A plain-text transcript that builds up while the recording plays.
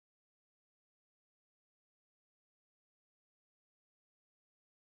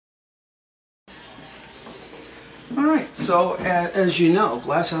All right, so as you know,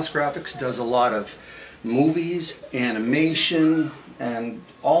 Glasshouse Graphics does a lot of movies, animation, and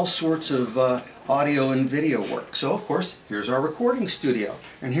all sorts of audio and video work. So of course, here's our recording studio.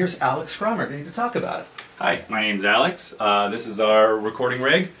 And here's Alex Cromarty to talk about it. Hi, my name's Alex. This is our recording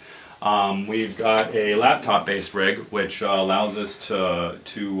rig. We've got a laptop-based rig which allows us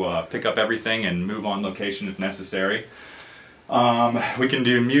to pick up everything and move on location if necessary. We can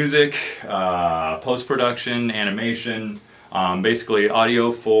do music, post-production, animation, basically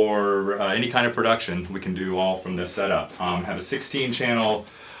audio for any kind of production. We can do all from this setup. Have a 16-channel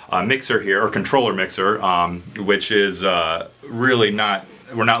mixer here, or controller mixer, which is really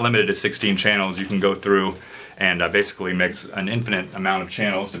we're not limited to 16 channels. You can go through and basically mix an infinite amount of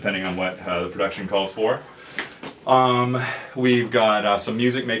channels depending on what the production calls for. We've got some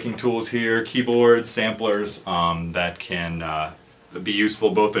music making tools here, keyboards, samplers that can be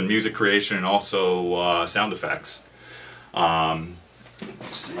useful both in music creation and also sound effects. Let's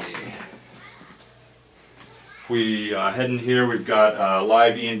see. If we head in here, we've got a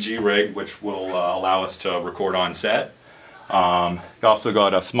live ENG rig which will allow us to record on set. We've also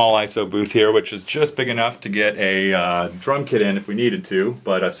got a small ISO booth here which is just big enough to get a drum kit in if we needed to,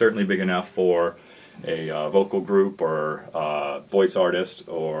 but certainly big enough for a vocal group or voice artist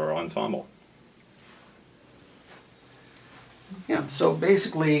or ensemble. Yeah, so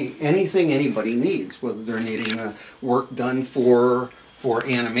basically anything anybody needs, whether they're needing work done for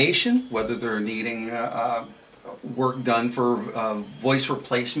animation, whether they're needing work done for voice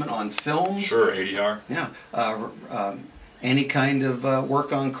replacement on films. Sure, ADR. Yeah, any kind of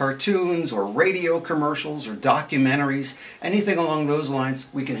work on cartoons or radio commercials or documentaries, anything along those lines,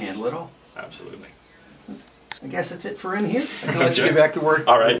 we can handle it all. Absolutely. I guess that's it for in here. I can let you get back to work.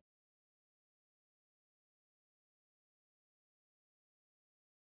 All right.